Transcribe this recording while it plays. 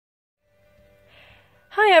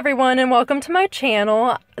Hi everyone and welcome to my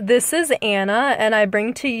channel. This is Anna and I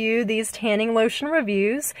bring to you these tanning lotion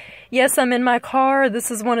reviews. Yes, I'm in my car. This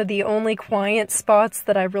is one of the only quiet spots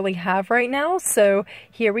that I really have right now, so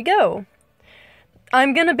here we go.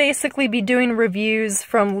 I'm gonna basically be doing reviews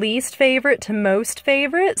from least favorite to most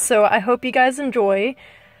favorite, so I hope you guys enjoy.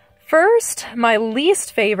 First, my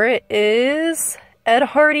least favorite is Ed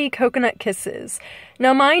Hardy Coconut Kisses.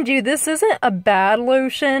 Now mind you, this isn't a bad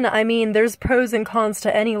lotion. I mean, there's pros and cons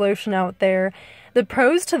to any lotion out there. The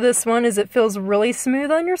pros to this one is it feels really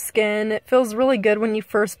smooth on your skin, it feels really good when you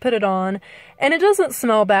first put it on, and it doesn't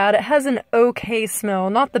smell bad. It has an okay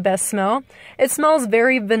smell, not the best smell. It smells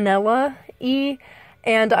very vanilla-y,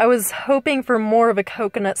 and I was hoping for more of a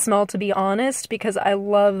coconut smell, to be honest, because I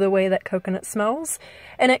love the way that coconut smells.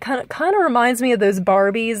 And it kind of reminds me of those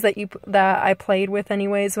Barbies that I played with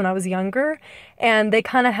anyways when I was younger. And they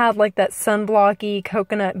kind of had like that sunblocky,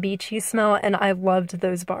 coconut, beachy smell, and I loved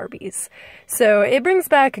those Barbies. So it brings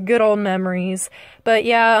back good old memories. But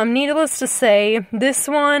yeah, needless to say, this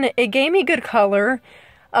one, it gave me good color.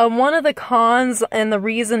 One of the cons, and the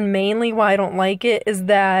reason mainly why I don't like it, is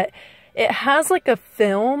that it has like a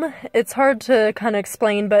film. It's hard to kind of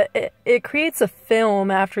explain, but it creates a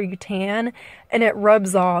film after you tan and it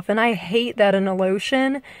rubs off. And I hate that in a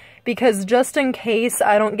lotion because just in case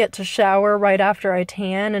I don't get to shower right after I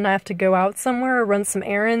tan and I have to go out somewhere or run some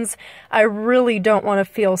errands, I really don't want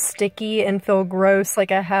to feel sticky and feel gross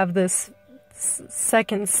like I have this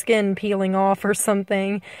second skin peeling off or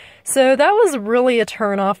something. So that was really a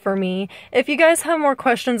turn off for me. If you guys have more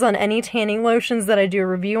questions on any tanning lotions that I do a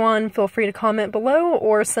review on, feel free to comment below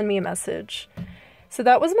or send me a message. So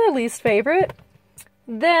that was my least favorite.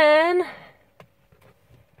 Then,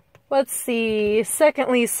 let's see,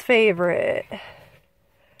 second least favorite.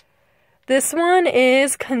 This one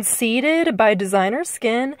is Conceited by Designer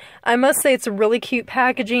Skin. I must say it's a really cute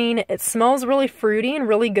packaging. It smells really fruity and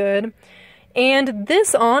really good. And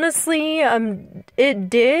this, honestly, it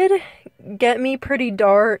did get me pretty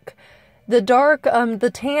dark.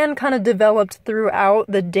 The tan kind of developed throughout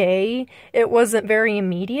the day. It wasn't very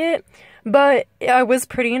immediate, but I was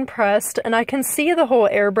pretty impressed, and I can see the whole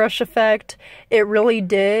airbrush effect. It really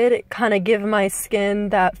did kind of give my skin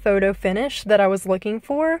that photo finish that I was looking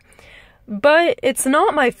for. But it's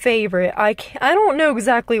not my favorite. I don't know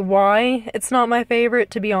exactly why it's not my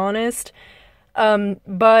favorite, to be honest.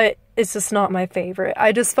 But it's just not my favorite.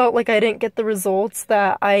 I just felt like I didn't get the results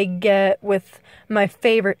that I get with my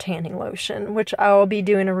favorite tanning lotion, which I'll be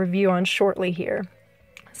doing a review on shortly here.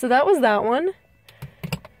 So that was that one.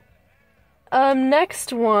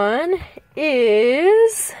 Next one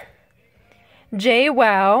is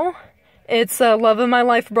JWoww. It's a Love of My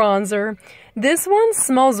Life bronzer. This one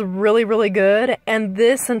smells really, really good, and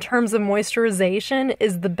this, in terms of moisturization,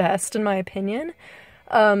 is the best in my opinion.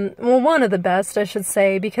 Well, one of the best, I should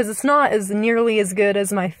say, because it's not as nearly as good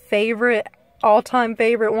as my favorite, all-time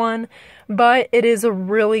favorite one, but it is a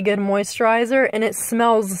really good moisturizer, and it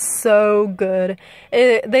smells so good.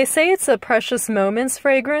 They say it's a Precious Moments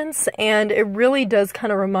fragrance, and it really does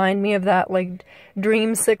kind of remind me of that, like,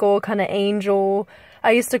 dreamsicle kind of angel.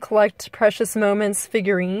 I used to collect Precious Moments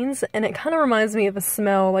figurines, and it kind of reminds me of a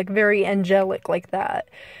smell, like, very angelic like that.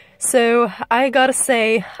 So, I gotta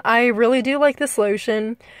say, I really do like this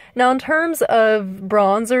lotion. Now, in terms of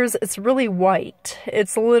bronzers, it's really white.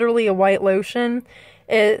 It's literally a white lotion.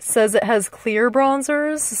 It says it has clear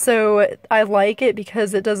bronzers, so I like it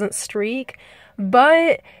because it doesn't streak.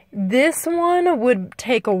 But this one would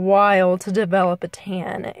take a while to develop a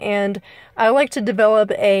tan, and I like to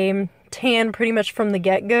develop a tan pretty much from the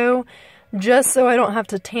get-go, just so I don't have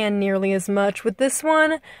to tan nearly as much. With this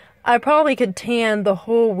one, I probably could tan the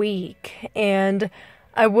whole week, and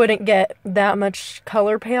I wouldn't get that much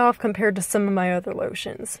color payoff compared to some of my other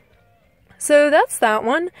lotions. So that's that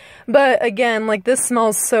one. But again, like, this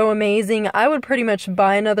smells so amazing. I would pretty much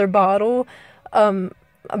buy another bottle,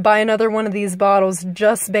 buy another one of these bottles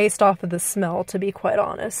just based off of the smell, to be quite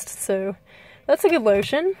honest. So that's a good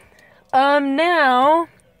lotion. Now,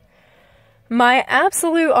 my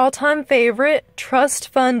absolute all-time favorite, Trust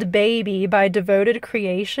Fund Baby by Devoted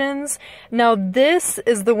Creations. Now this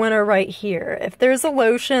is the winner right here. If there's a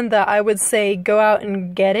lotion that I would say go out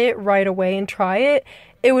and get it right away and try it,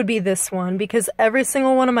 it would be this one, because every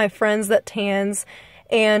single one of my friends that tans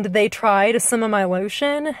and they tried some of my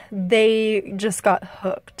lotion, they just got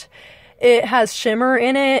hooked. It has shimmer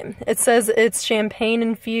in it. It says it's champagne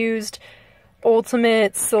infused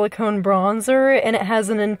ultimate silicone bronzer, and it has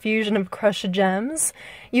an infusion of crushed gems.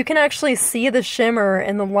 You can actually see the shimmer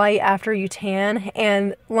in the light after you tan,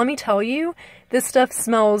 and let me tell you, This stuff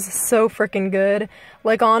smells so freaking good.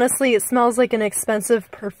 Like, honestly, it smells like an expensive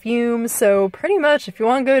perfume, so pretty much if you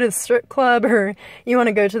want to go to the strip club or you want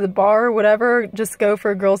to go to the bar or whatever, just go for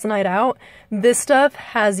a girls' night out, this stuff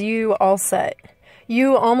has you all set.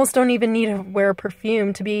 You almost don't even need to wear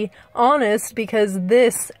perfume, to be honest, because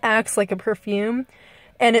this acts like a perfume,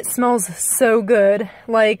 and it smells so good.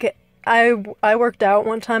 Like, I worked out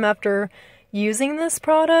one time after using this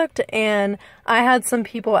product, and I had some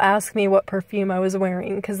people ask me what perfume I was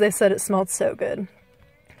wearing because they said it smelled so good.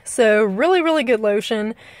 So really, really good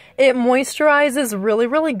lotion. It moisturizes really,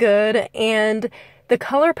 really good, and the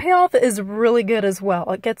color payoff is really good as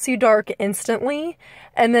well. It gets you dark instantly,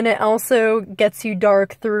 and then it also gets you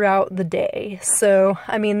dark throughout the day. So,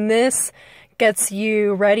 I mean, this gets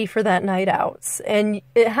you ready for that night out. And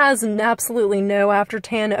it has absolutely no after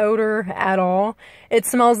tan odor at all. It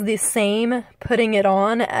smells the same putting it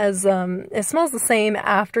on as, it smells the same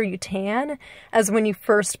after you tan as when you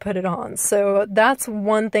first put it on. So that's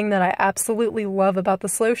one thing that I absolutely love about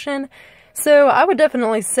this lotion. So I would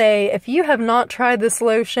definitely say if you have not tried this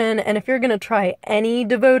lotion, and if you're going to try any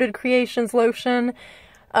Devoted Creations lotion,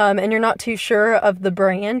 and you're not too sure of the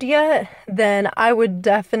brand yet, then I would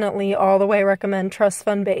definitely all the way recommend Trust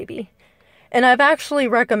Fund Baby. And I've actually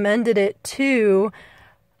recommended it to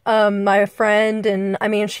my friend, and I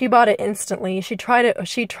mean, she bought it instantly. She tried it,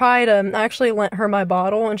 I actually lent her my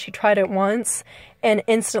bottle, and she tried it once, and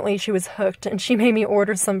instantly she was hooked, and she made me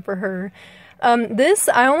order some for her. This,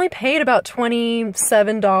 I only paid about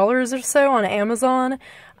 $27 or so on Amazon.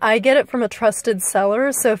 I get it from a trusted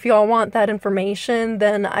seller, so if y'all want that information,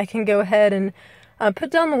 then I can go ahead and put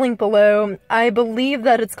down the link below. I believe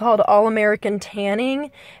that it's called All American Tanning,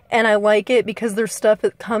 and I like it because their stuff,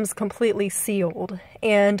 it comes completely sealed.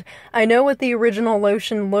 And I know what the original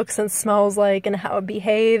lotion looks and smells like and how it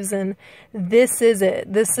behaves, and this is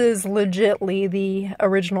it. This is legitly the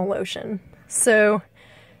original lotion. So,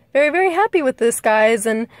 very, very happy with this, guys,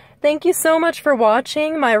 and thank you so much for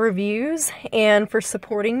watching my reviews and for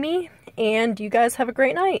supporting me, and you guys have a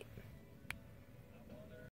great night.